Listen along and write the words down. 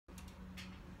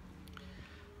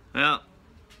Well,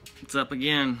 it's up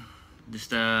again.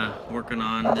 Just working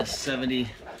on this 70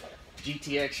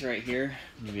 GTX right here.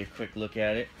 Give you a quick look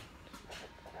at it.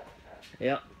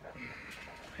 Yep.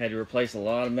 Had to replace a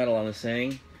lot of metal on this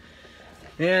thing.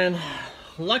 And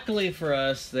luckily for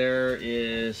us, there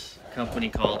is a company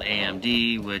called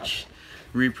AMD which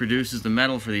reproduces the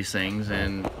metal for these things,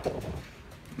 and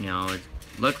you know,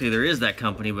 luckily there is that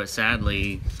company, but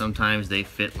sadly sometimes they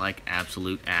fit like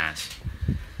absolute ass.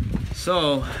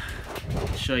 So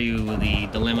I'll show you the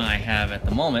dilemma I have at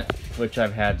the moment, which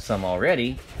I've had some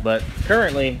already, but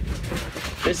currently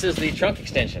this is the trunk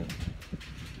extension.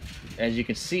 As you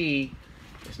can see,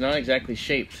 it's not exactly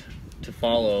shaped to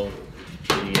follow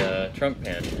the trunk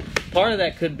pan. Part of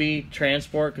that could be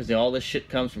transport, because all this shit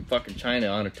comes from fucking China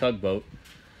on a tugboat.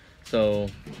 So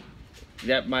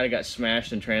that might have got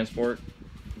smashed in transport,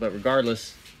 but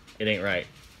regardless, it ain't right.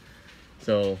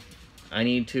 So I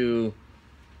need to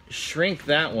shrink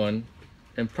that one,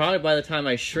 and probably by the time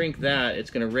I shrink that, it's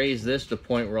going to raise this to the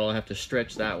point where I'll have to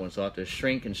stretch that one. So I'll have to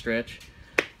shrink and stretch,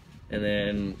 and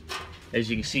then as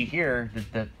you can see here,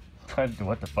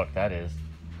 what the fuck that is,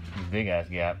 big ass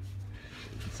gap.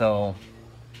 So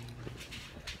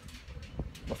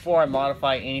before I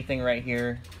modify anything right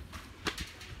here,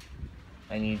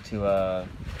 I need to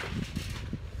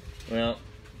well,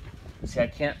 see, I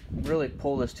can't really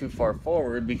pull this too far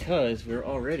forward because we're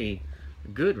already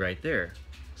good right there.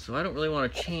 So I don't really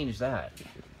want to change that.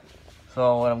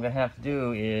 So what I'm gonna have to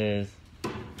do is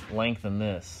lengthen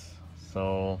this.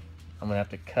 So I'm gonna have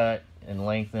to cut and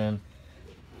lengthen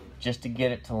just to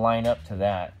get it to line up to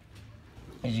that.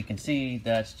 As you can see,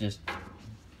 that's just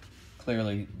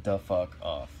clearly the fuck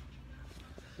off.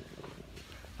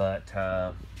 But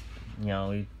you know,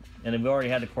 we already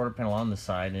had the quarter panel on the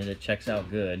side, and it checks out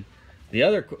good. The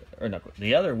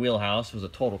other wheelhouse was a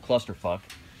total clusterfuck.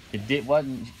 It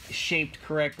wasn't shaped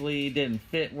correctly, didn't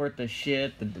fit worth the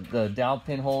shit. The dowel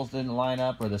pin holes didn't line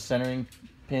up, or the centering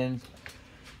pins.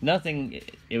 Nothing.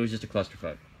 It was just a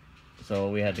clusterfuck.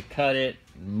 So we had to cut it,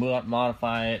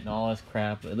 modify it, and all this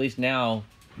crap. At least now,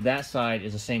 that side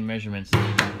is the same measurements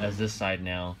as this side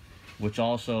now, which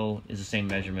also is the same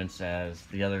measurements as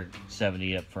the other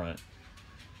 70 up front.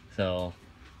 So,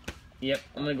 yep,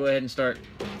 I'm gonna go ahead and start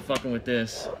fucking with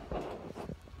this.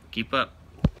 Keep up.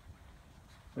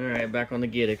 Alright, back on the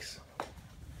Gittix.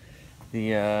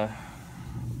 The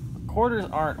quarters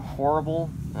aren't horrible.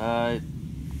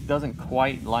 It doesn't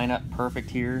quite line up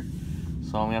perfect here.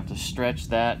 So I'm gonna have to stretch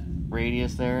that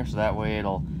radius there, so that way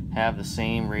it'll have the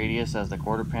same radius as the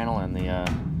quarter panel and the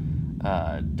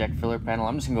deck filler panel.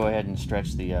 I'm just gonna go ahead and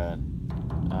stretch the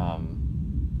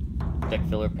deck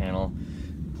filler panel.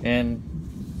 And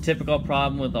typical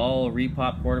problem with all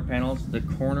repop quarter panels, the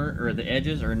corner or the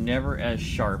edges are never as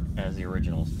sharp as the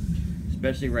originals,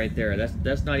 especially right there.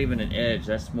 That's not even an edge,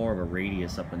 that's more of a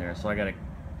radius up in there. So I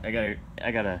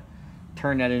gotta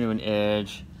turn that into an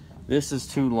edge. This is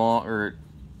too long, or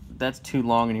that's too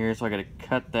long in here, so I gotta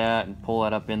cut that and pull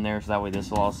that up in there, so that way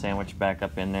this will all sandwich back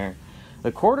up in there.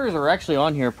 The quarters are actually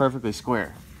on here perfectly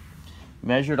square.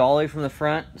 Measured all the way from the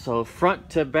front, so front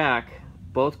to back,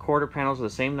 both quarter panels are the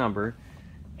same number,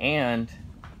 and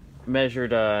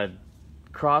measured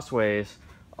crossways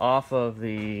off of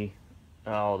the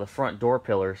front door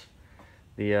pillars.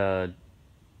 This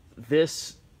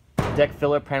deck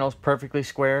filler panel is perfectly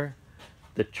square.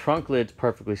 The trunk lid's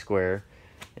perfectly square,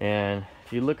 and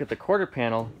if you look at the quarter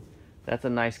panel, that's a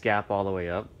nice gap all the way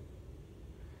up.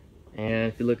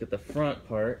 And if you look at the front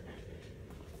part,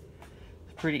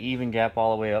 it's a pretty even gap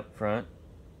all the way up front.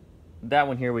 That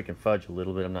one here we can fudge a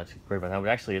little bit. I'm not too worried about that, but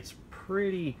actually it's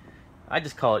pretty, I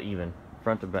just call it even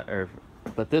front to back.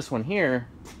 But this one here,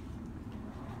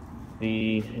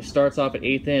 it starts off at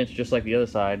 1/8 inch just like the other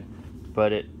side,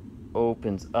 but it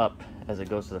opens up as it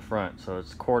goes to the front. So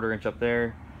it's 1/4 inch up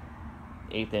there,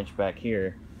 1/8 inch back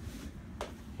here.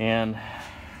 And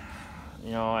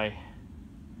you know,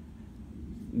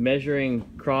 measuring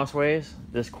crossways,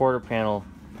 this quarter panel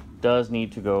does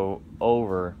need to go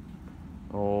over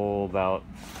about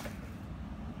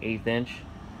 1/8 inch,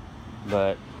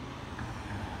 but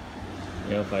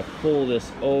you know, if I pull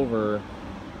this over,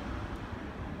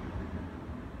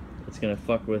 it's gonna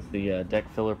fuck with the deck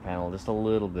filler panel just a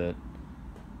little bit.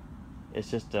 It's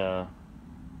just I'd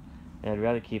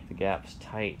rather keep the gaps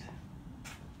tight,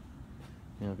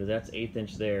 you know, because that's 1/8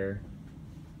 inch there,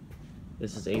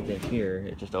 this is 1/8 inch here,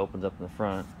 it just opens up in the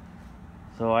front.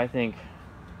 So I think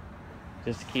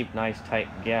just to keep nice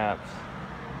tight gaps,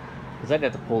 because I'd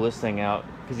have to pull this thing out,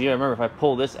 because you gotta remember, if I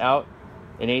pull this out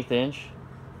an 1/8 inch,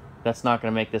 that's not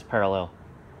going to make this parallel.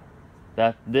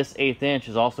 This 1/8 inch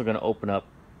is also going to open up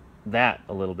that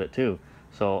a little bit too.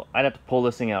 So I'd have to pull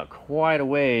this thing out quite a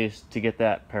ways to get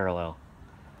that parallel.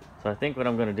 So I think what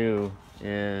I'm going to do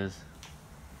is,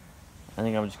 I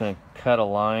think I'm just going to cut a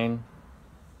line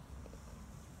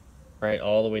right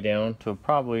all the way down to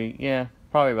probably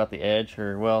about the edge,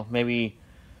 or well, maybe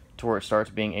to where it starts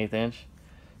being 1/8 inch,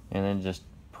 and then just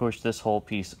push this whole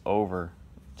piece over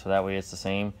so that way it's the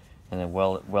same, and then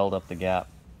weld up the gap.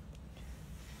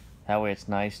 That way it's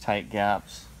nice tight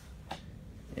gaps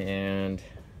and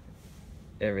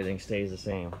everything stays the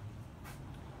same.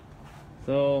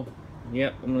 So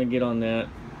yep, I'm gonna get on that.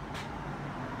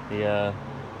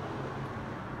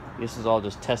 This is all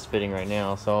just test fitting right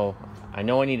now, so I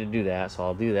know I need to do that, so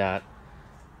I'll do that.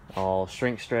 I'll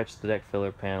shrink stretch the deck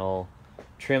filler panel,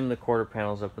 trim the quarter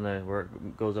panels up in the where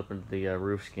it goes up into the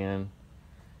roof skin,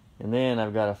 and then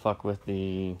I've got to fuck with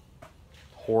the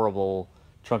horrible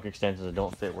trunk extensions that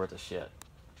don't fit worth a shit.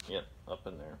 Yep, up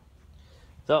in there.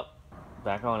 So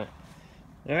back on it.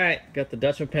 All right, got the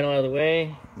Dutchman panel out of the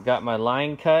way, got my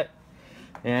line cut,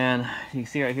 and you can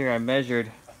see right here I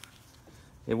measured.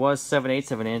 It was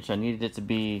 7/8 of an inch. I needed it to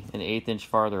be an 1/8 inch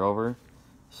farther over,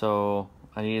 so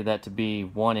I needed that to be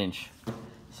 1 inch.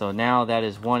 So now that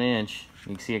is 1 inch.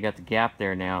 You can see I got the gap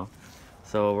there now.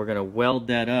 So we're gonna weld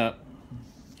that up,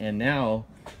 and now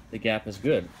the gap is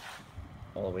good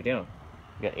all the way down.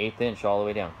 We got 1/8 inch all the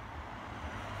way down.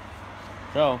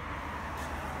 So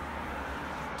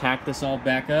tack this all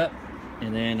back up,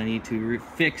 and then I need to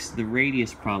fix the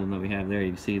radius problem that we have there.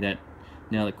 You can see that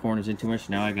now the corner's in too much.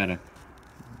 Now I gotta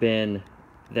bend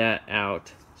that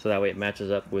out so that way it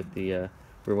matches up with the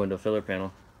rear window filler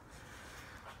panel.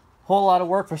 Whole lot of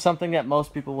work for something that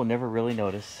most people will never really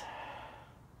notice,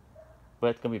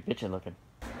 but it's gonna be bitchin' looking.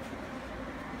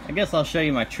 I guess I'll show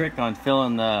you my trick on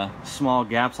filling the small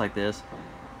gaps like this.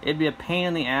 It'd be a pain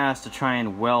in the ass to try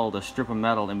and weld a strip of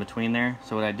metal in between there.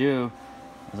 So what I do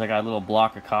is I got a little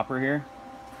block of copper here,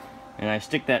 and I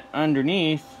stick that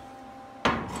underneath,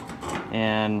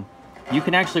 and you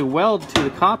can actually weld to the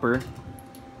copper,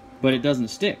 but it doesn't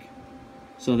stick.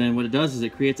 So then what it does is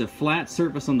it creates a flat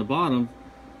surface on the bottom,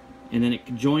 and then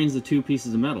it joins the two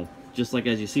pieces of metal, just like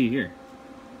as you see here.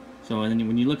 So and then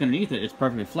when you look underneath it, it's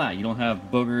perfectly flat. You don't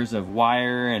have boogers of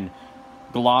wire and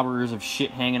globbers of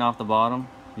shit hanging off the bottom.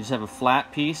 You just have a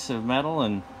flat piece of metal,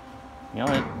 and you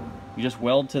know, you just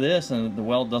weld to this, and the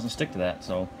weld doesn't stick to that.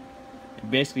 So it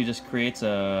basically just creates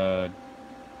a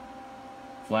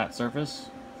flat surface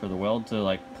for the weld to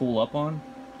like pull up on,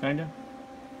 kinda.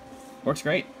 Works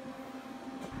great.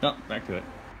 Oh, back to it.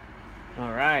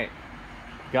 All right,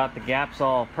 got the gaps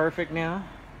all perfect now.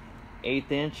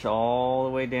 1/8 inch all the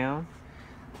way down,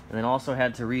 and then also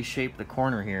had to reshape the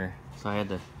corner here. So I had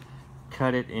to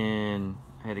cut it in.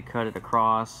 I had to cut it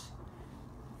across,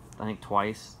 I think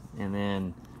twice, and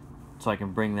then so I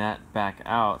can bring that back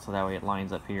out so that way it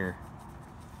lines up here.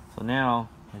 So now,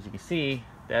 as you can see,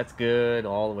 that's good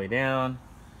all the way down.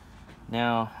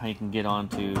 Now you can get on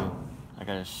to, I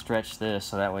gotta stretch this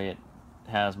so that way it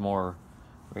has more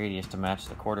radius to match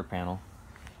the quarter panel.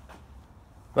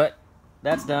 But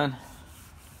that's done.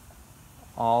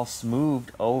 All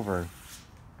smoothed over.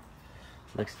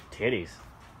 Looks titties.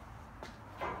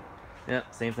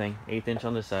 Yep, same thing. 1/8 inch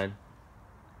on this side.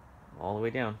 All the way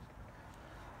down.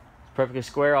 It's perfectly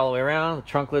square all the way around. The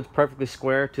trunk lid's perfectly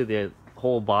square to the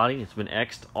whole body. It's been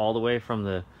X'd all the way from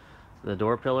the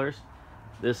door pillars.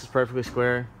 This is perfectly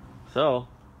square. So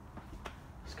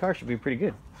this car should be pretty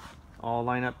good. All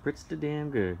line up pretty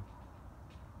damn good.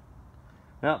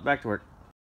 Well, back to work.